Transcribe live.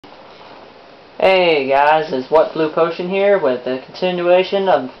Hey guys, it's What Blue Potion here with the continuation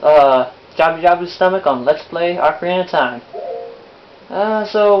of Jabba Jabba's Stomach on Let's Play Ocarina of Time.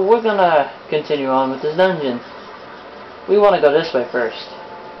 So we're gonna continue on with this dungeon. We want to go this way first.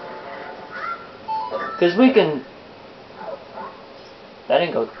 Because we can... That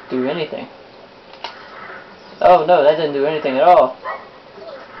didn't go do anything. Oh no, that didn't do anything at all.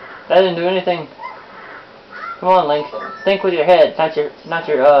 That didn't do anything. Come on, Link. Think with your head, not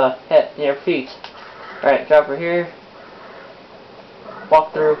your head, your feet. Alright, drop her here.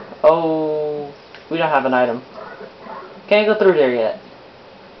 Walk through. Oh, we don't have an item. Can't go through there yet.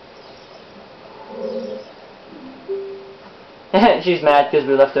 She's mad because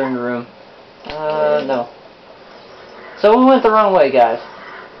we left her in the room. No. So we went the wrong way, guys.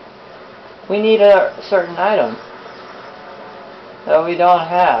 We need a certain item that we don't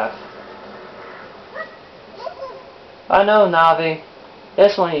have. I know, Navi.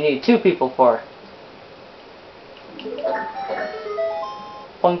 This one you need 2 people for.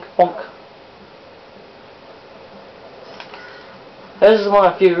 Bonk, bonk. This is one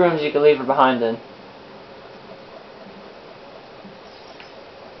of the few rooms you can leave her behind in.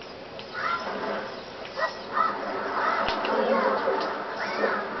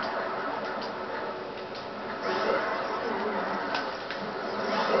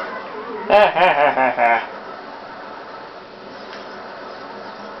 Ha ha ha ha ha.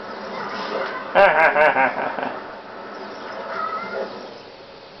 Ha ha ha ha ha.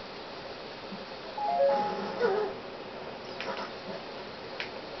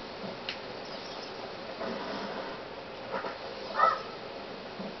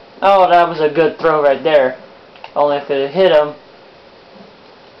 Oh, that was a good throw right there. Only if it had hit him.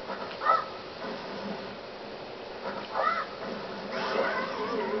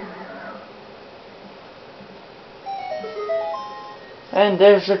 And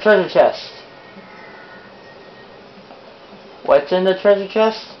there's the treasure chest. What's in the treasure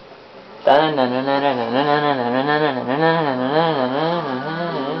chest?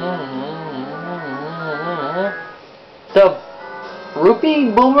 The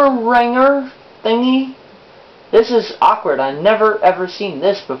rupee boomeranger thingy? This is awkward. I've never ever seen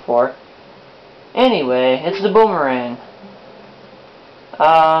this before. Anyway, it's the boomerang.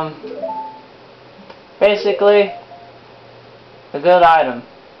 Basically, a good item.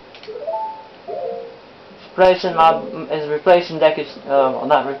 Is replacing Deku, well,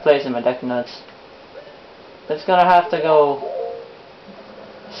 not replacing my Deku Nuts. It's gonna have to go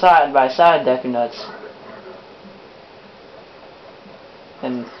side by side Deku Nuts.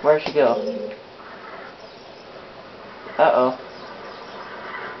 And where'd she go? Uh-oh.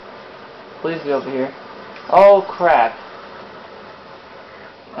 Please be over here. Oh crap.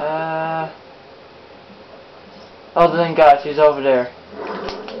 Oh thank God, she's over there.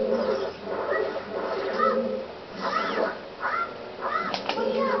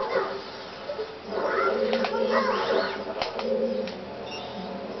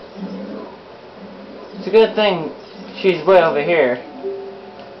 It's a good thing she's way over here.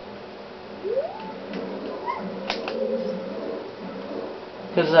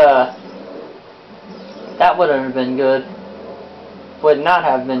 Because, that wouldn't have been good. Would not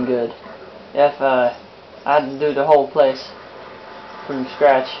have been good. If, I had to do the whole place from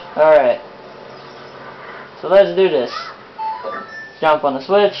scratch. Alright. So let's do this. Jump on the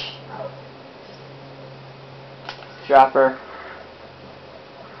switch. Drop her.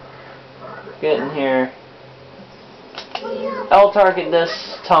 Get in here. I'll target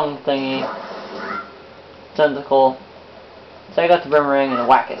this tongue thingy. Tentacle. Take out the boomerang and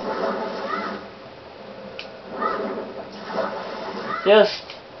whack it. Just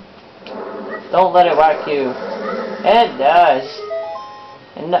don't let it whack you. It does.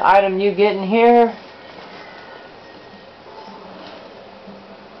 And the item you get in here,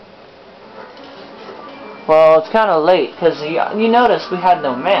 well, it's kind of late because you notice we had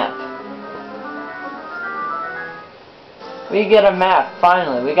no map. We get a map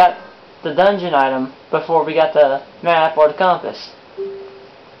finally. We got the dungeon item before we got the map or the compass.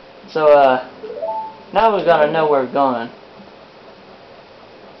 So now we're gonna know where we're going.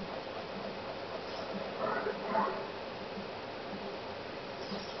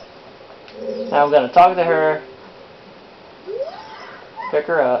 Now I'm gonna talk to her, pick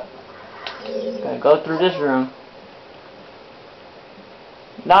her up. Gonna go through this room.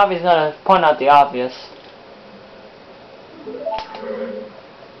 Navi's gonna point out the obvious.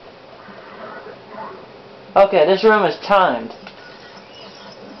 Okay, this room is timed.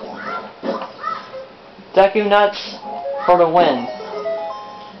 Deku Nuts for the win.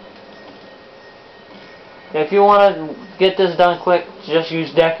 If you want to get this done quick, just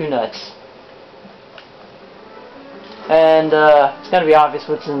use Deku Nuts. And it's gonna be obvious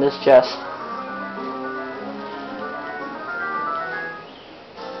what's in this chest.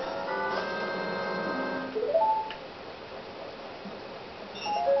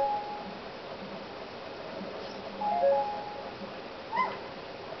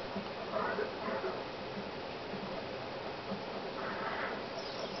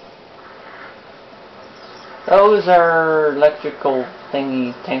 Those are electrical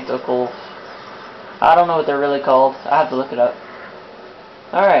thingy tentacles. I don't know what they're really called. I have to look it up.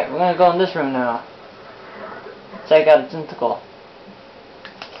 Alright, we're gonna go in this room now. Take out a tentacle.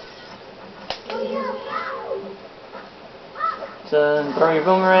 So throw your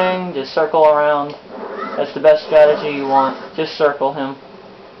boomerang, just circle around. That's the best strategy you want. Just circle him.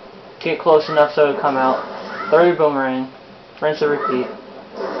 Get close enough so it'll come out. Throw your boomerang. Rinse and repeat.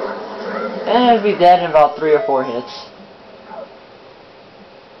 And it'll be dead in about 3 or 4 hits.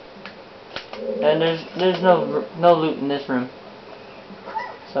 And there's no loot in this room.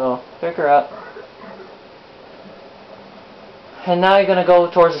 So pick her up. And now you're gonna go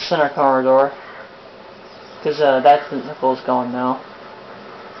towards the center corridor, because that tentacle's gone now.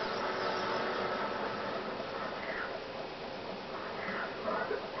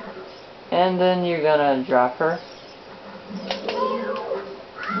 And then you're gonna drop her.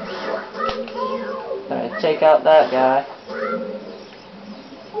 Gonna take out that guy.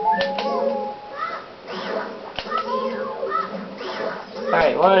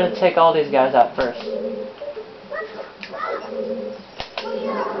 Alright, wanted to take all these guys out first.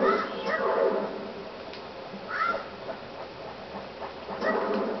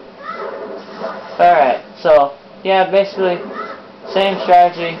 Alright, so, yeah, basically, same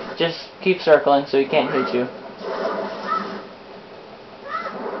strategy, just keep circling so he can't hit you.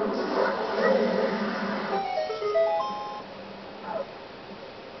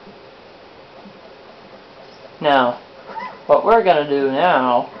 Now, what we're gonna do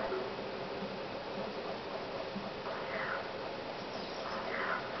now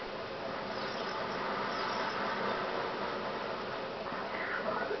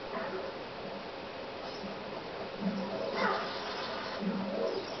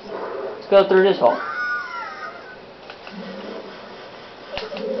let's go through this hole.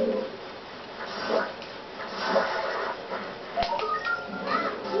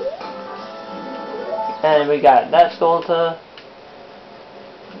 And we got that skeleton.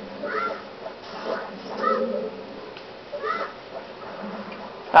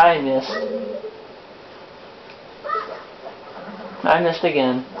 I missed. I missed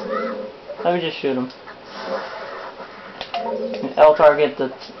again. Let me just shoot him. L target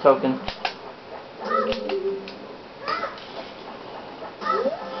the token.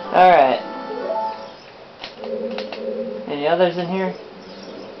 Alright. Any others in here?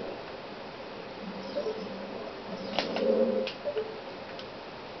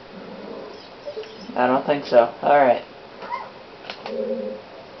 I don't think so. Alright.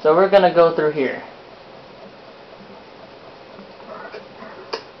 So we're gonna go through here.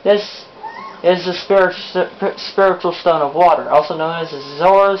 This is the spiritual stone of water, also known as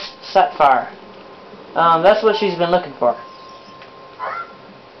Zora's sapphire. That's what she's been looking for.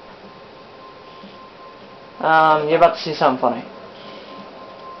 You're about to see something funny.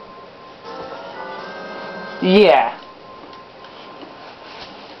 Yeah.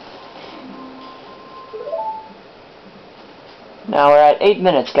 Now we're at 8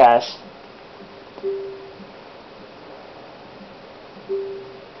 minutes, guys.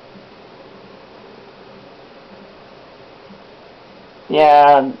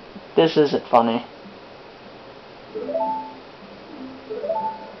 Yeah, this isn't funny.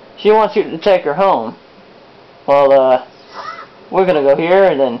 She wants you to take her home. Well, we're gonna go here,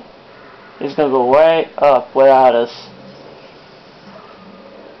 and then he's gonna go way up without us.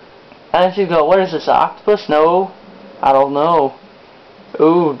 And she go, what is this, octopus? No, I don't know.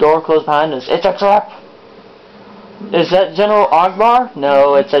 Ooh, door closed behind us. It's a trap! Is that General Ogbar?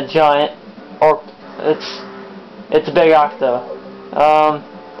 No, it's a giant, or it's a big octo.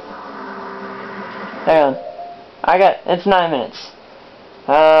 Hang on. It's 9 minutes.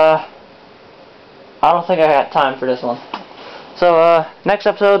 I don't think I got time for this one. So, next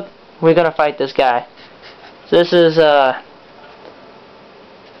episode, we're gonna fight this guy. So this is,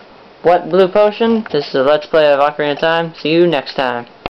 what Blue Potion? This is a Let's Play of Ocarina of Time. See you next time.